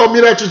seriously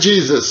committed to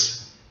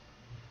Jesus,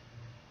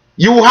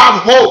 you will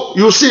have hope.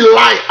 You will see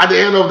light at the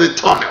end of the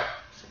tunnel.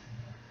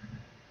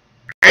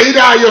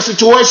 Either your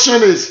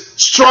situation is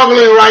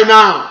struggling right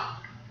now,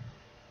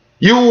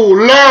 you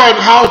learn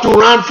how to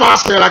run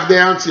faster like the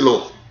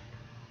antelope.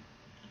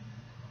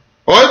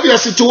 Or if your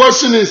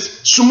situation is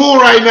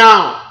smooth right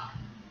now,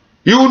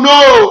 you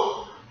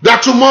know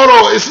that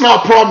tomorrow is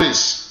not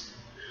promised.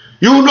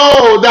 You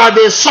know that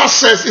the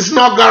success is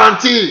not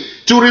guaranteed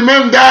to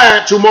remain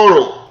there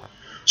tomorrow.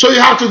 So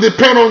you have to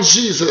depend on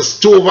Jesus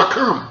to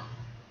overcome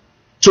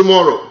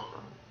tomorrow.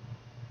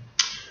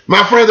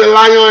 My friend, the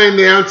lion and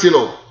the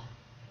antelope,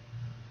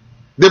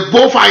 they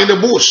both are in the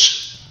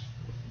bush.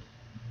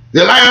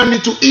 The lion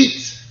needs to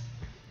eat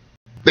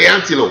the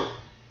antelope.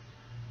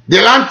 The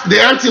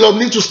antelope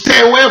needs to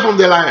stay away from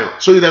the lion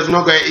so he does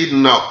not get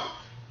eaten up.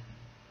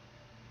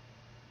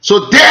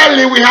 So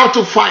daily we have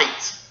to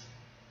fight.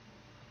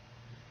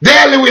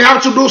 Daily we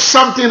have to do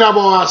something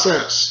about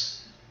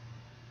ourselves.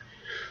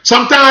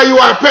 Sometimes you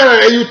are a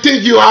parent and you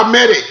think you have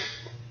made it.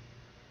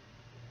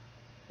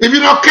 If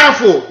you're not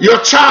careful, your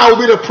child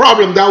will be the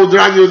problem that will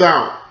drag you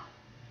down.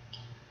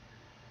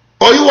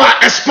 Or you are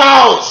a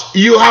spouse,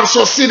 you have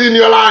succeeded in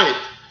your life.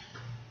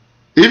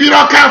 If you're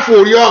not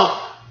careful,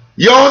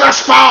 your other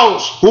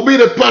spouse will be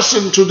the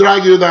person to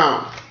drag you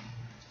down.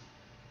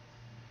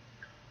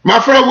 My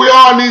friend, we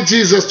all need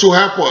Jesus to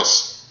help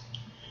us.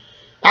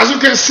 As you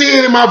can see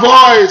it in my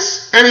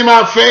voice and in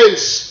my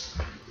face,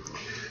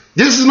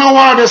 this is not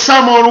one of the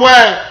sermons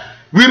where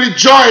we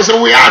rejoice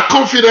and we are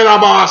confident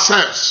about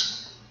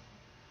ourselves.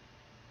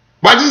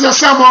 But this is a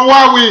sermon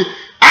where we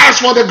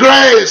ask for the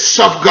grace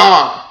of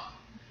God.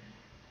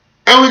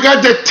 And we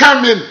get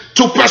determined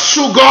to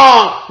pursue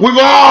God with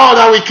all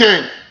that we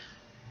can.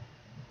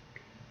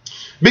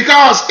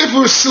 Because if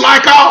we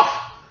slack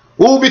off,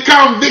 we will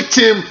become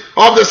victim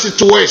of the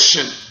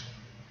situation.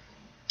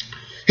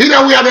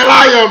 Either we are the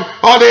lion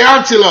or the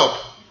antelope,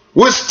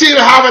 we still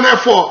have an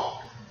effort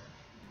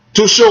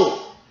to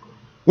show.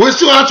 We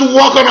still have to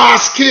work on our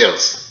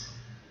skills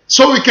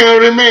so we can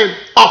remain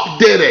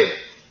updated.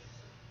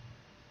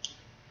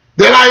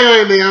 The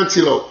lion and the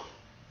antelope.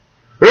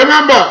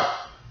 Remember,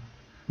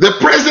 the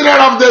president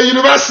of the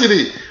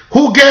university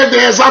who gave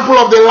the example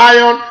of the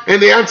lion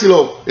and the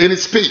antelope in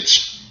his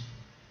speech.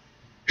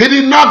 He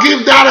did not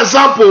give that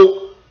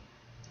example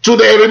to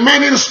the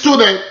remaining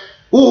students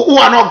who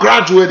are not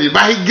graduating,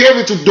 but he gave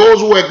it to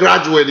those who were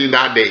graduating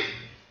that day.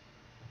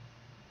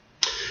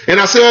 And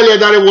I said earlier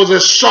that it was a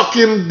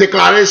shocking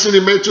declaration he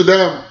made to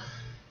them,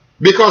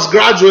 because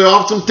graduates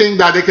often think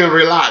that they can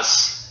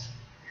relax.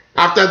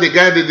 After they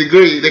get the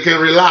degree, they can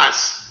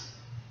relax.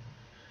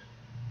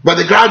 But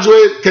the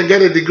graduate can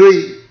get a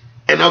degree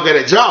and not get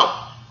a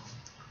job.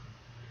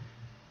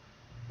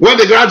 When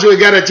the graduate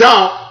get a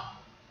job,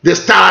 they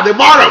start at the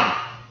bottom.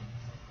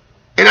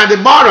 And at the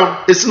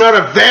bottom, it's not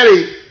a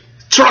very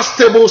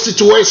trustable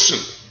situation.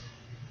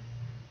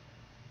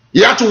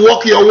 You have to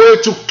work your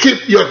way to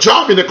keep your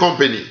job in the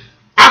company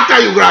after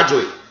you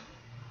graduate.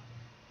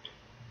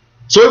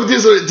 So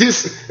if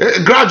this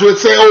graduate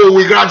say, oh,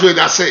 we graduate,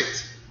 that's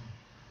it,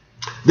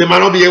 they might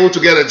not be able to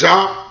get a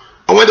job.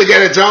 And when they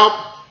get a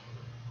job,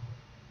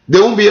 they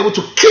won't be able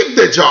to keep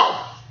the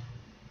job.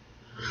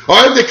 Or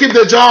if they keep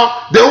the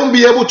job, they won't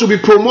be able to be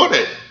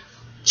promoted.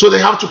 So they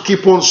have to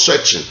keep on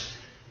searching.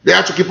 They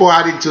have to keep on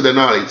adding to the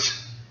knowledge.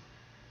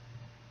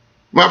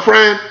 My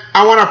friend,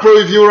 I want to pray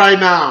with you right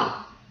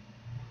now.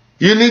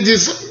 You need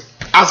this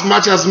as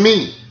much as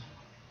me.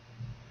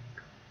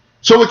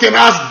 So we can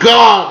ask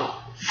God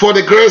for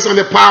the grace and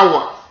the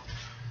power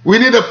We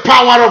need the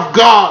power of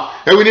God,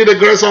 and we need the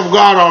grace of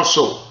God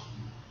also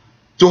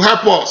to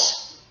help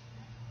us,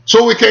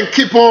 so we can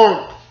keep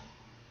on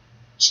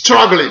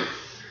struggling,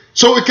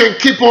 so we can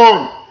keep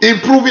on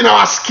improving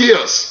our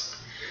skills,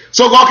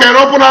 so God can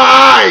open our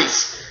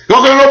eyes,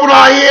 God can open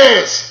our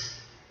ears,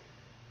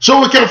 so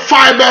we can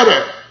fight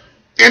better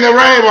in the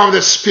realm of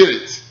the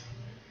Spirit.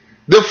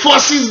 The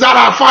forces that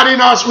are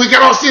fighting us, we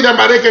cannot see them,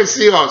 but they can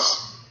see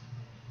us.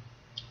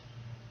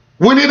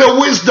 We need the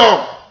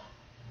wisdom,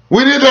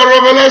 we need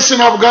the revelation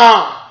of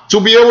God to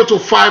be able to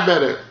fight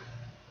better.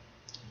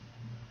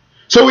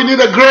 So we need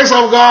the grace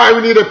of God,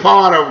 and we need the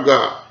power of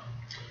God.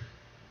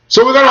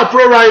 So we're going to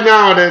pray right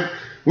now, and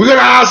we're going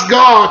to ask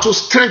God to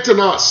strengthen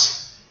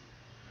us.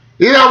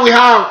 Either we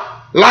have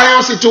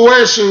lion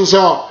situations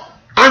or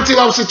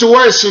antelope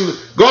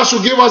situations, God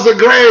should give us the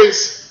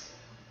grace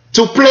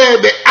to play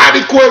the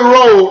adequate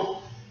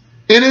role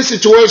in this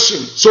situation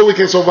so we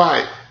can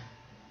survive.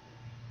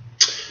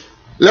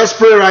 Let's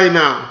pray right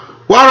now.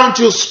 Why don't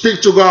you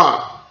speak to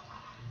God?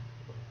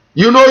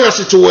 You know your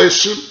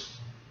situation.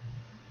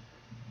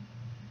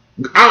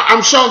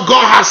 I'm sure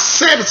God has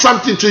said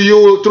something to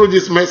you through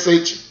this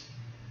message.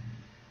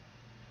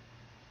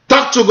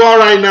 Talk to God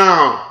right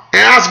now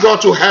and ask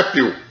God to help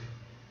you.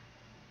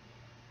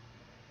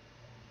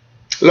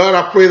 Lord,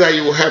 I pray that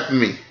you will help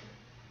me.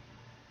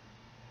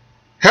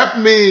 Help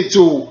me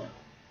to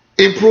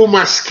improve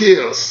my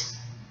skills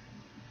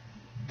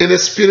in the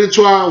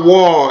spiritual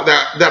war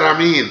that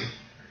I'm in.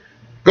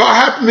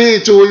 God, help me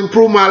to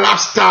improve my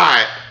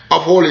lifestyle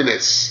of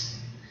holiness.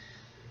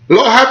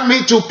 Lord, help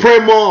me to pray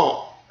more.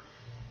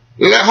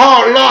 Lord,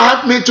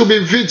 help me to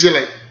be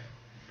vigilant.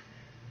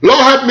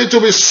 Lord, help me to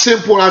be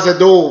simple as a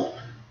dove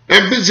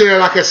and vigilant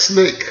like a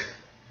snake.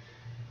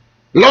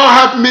 Lord,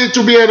 help me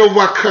to be an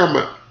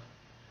overcomer.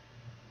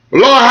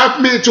 Lord,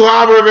 help me to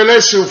have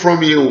revelation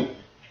from you.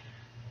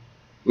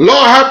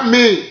 Lord, help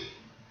me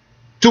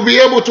to be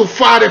able to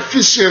fight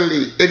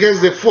efficiently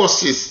against the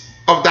forces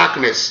of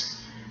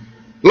darkness.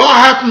 Lord,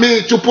 help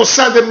me to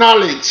possess the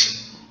knowledge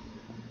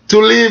to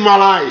live my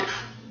life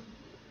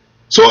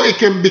so it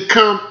can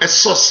become a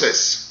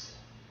success.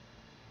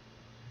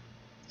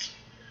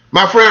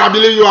 My friend, I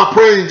believe you are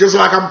praying just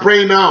like I'm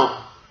praying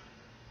now.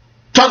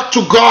 Talk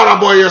to God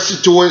about your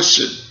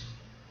situation.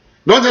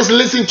 Don't just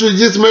listen to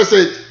this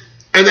message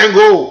and then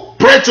go.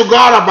 Pray to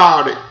God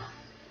about it.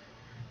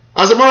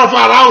 As a matter of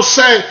fact, I would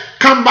say,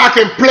 come back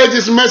and play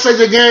this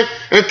message again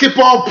and keep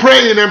on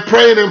praying and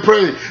praying and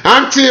praying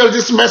until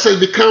this message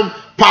becomes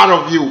part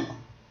of you.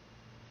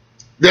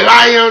 The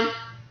lion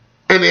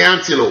and the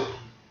antelope.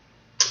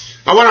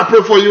 I want to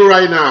pray for you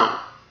right now.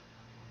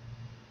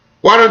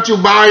 Why don't you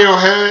bow your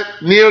head,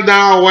 kneel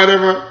down, or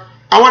whatever.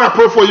 I want to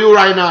pray for you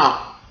right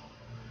now.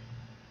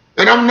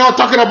 And I'm not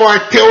talking about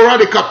a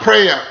theoretical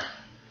prayer.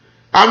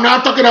 I'm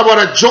not talking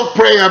about a joke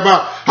prayer,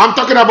 but I'm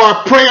talking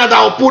about a prayer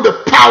that will put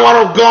the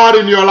power of God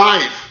in your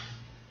life.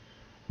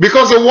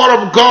 Because the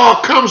word of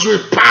God comes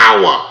with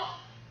power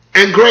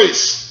and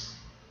grace.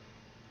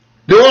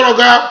 The word of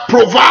God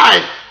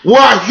provides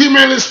what,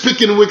 humanly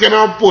speaking, we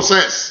cannot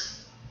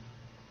possess.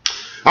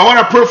 I want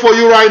to pray for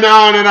you right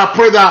now, and I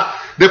pray that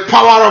the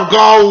power of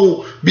God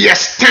will be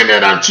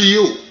extended unto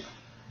you,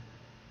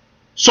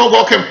 so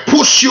God can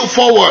push you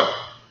forward.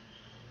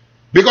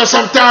 Because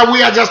sometimes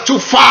we are just too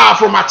far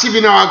from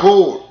achieving our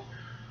goal.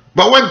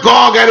 But when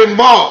God gets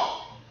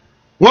involved,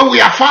 when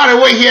we are far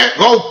away here,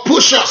 God will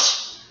push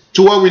us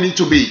to where we need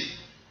to be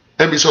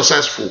and be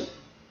successful.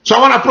 So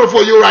I want to pray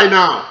for you right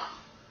now.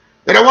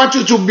 And I want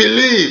you to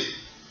believe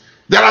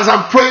that as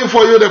I'm praying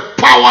for you, the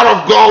power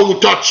of God will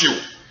touch you.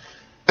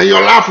 And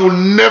your life will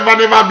never,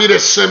 never be the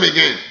same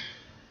again.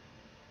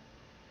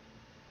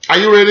 Are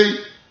you ready?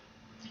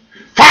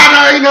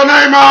 Father, in the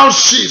name of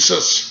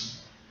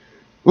Jesus,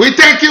 we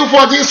thank you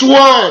for this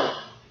word,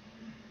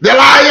 the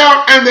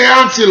lion and the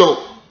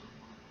antelope.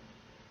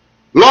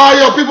 Lord,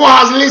 your people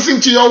has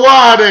listened to your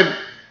word and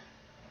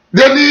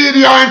they need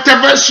your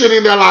intervention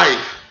in their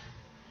life.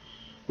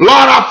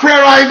 Lord, I pray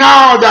right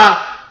now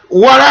that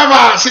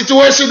whatever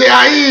situation they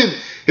are in,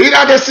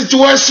 either the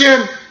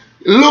situation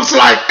looks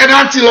like an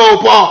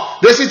antelope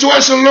or the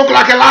situation looks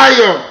like a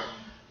lion,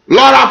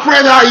 Lord, I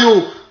pray that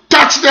you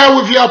touch them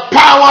with your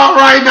power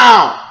right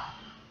now.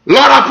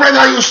 Lord, I pray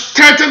that you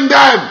strengthen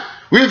them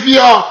with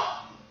your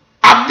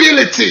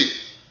ability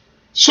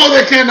so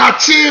they can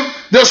achieve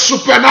the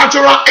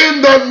supernatural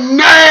in the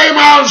name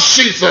of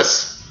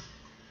Jesus.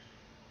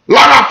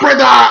 Lord, I pray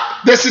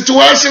that the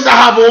situation that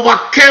have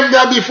overcome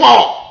them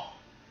before,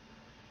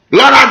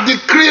 Lord, I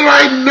decree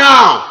right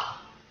now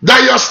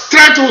that your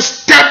strength will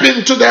step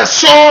into their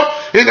soul,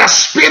 in their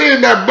spirit,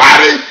 in their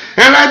body,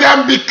 and let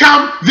them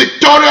become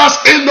victorious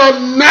in the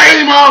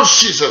name of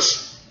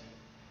Jesus.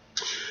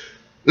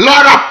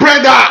 Lord, I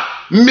pray that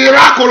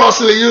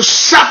miraculously you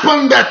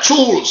sharpen their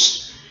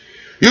tools,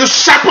 you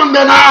sharpen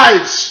the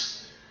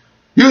knives,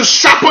 you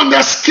sharpen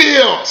their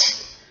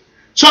skills,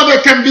 so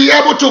they can be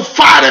able to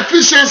fight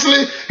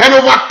efficiently and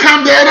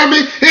overcome the enemy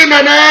in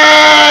the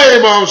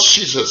name of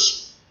Jesus.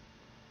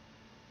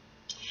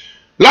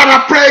 Lord,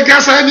 I pray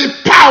against any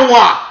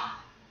power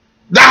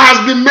that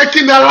has been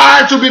making their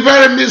life to be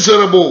very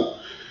miserable.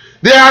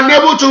 They are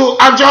unable to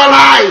enjoy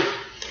life.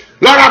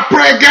 Lord, I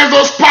pray against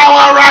those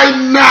power right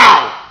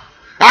now.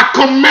 I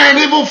command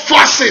evil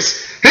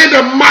forces in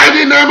the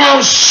mighty name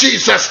of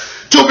Jesus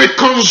to be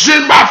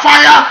consumed by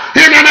fire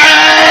in the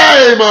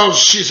name of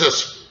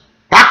Jesus.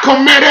 I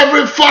command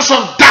every force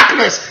of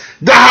darkness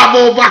that have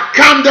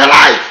overcome their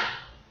life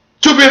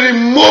to be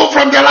removed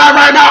from their life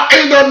right now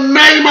in the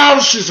name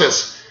of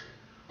Jesus.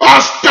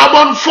 All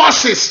stubborn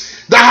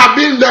forces that have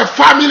been in their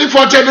family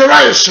for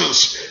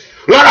generations,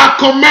 Lord, I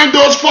command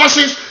those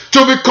forces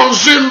to be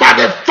consumed by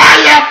the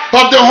fire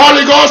of the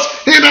Holy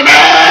Ghost in the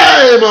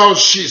name of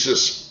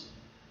Jesus.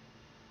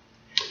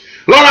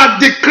 Lord, I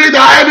decree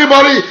that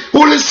anybody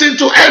who listens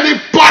to any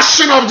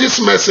portion of this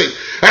message,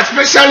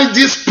 especially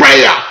this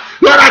prayer,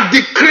 Lord, I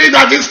decree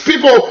that these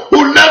people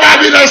will never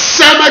be the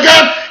same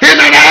again in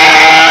the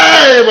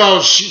name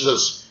of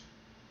Jesus.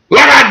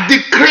 Lord, I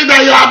decree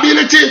that your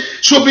ability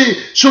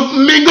should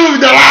mingle with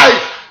the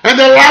life, and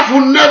the life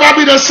will never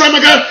be the same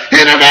again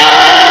in the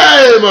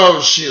name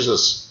of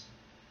Jesus.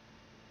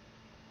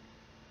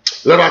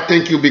 Lord, I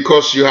thank you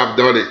because you have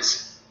done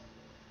it.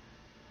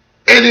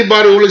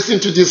 Anybody who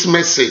listens to this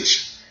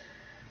message,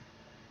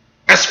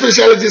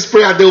 especially this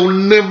prayer, they will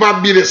never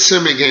be the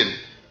same again.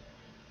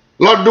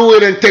 Lord, do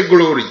it and take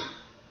glory.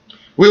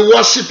 We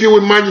worship you, we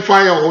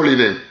magnify your holy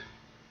name.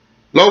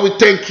 Lord, we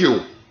thank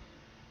you.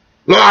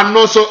 Lord,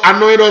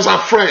 anoint us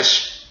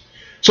afresh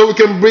so we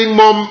can bring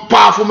more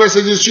powerful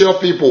messages to your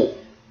people.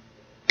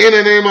 In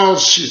the name of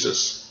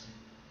Jesus.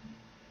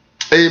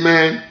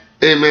 Amen,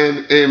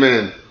 amen,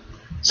 amen.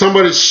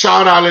 Somebody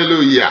shout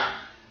hallelujah.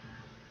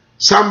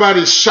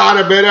 Somebody shout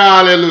a better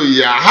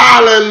hallelujah.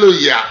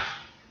 Hallelujah.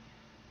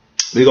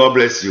 May God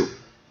bless you.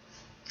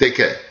 Take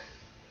care.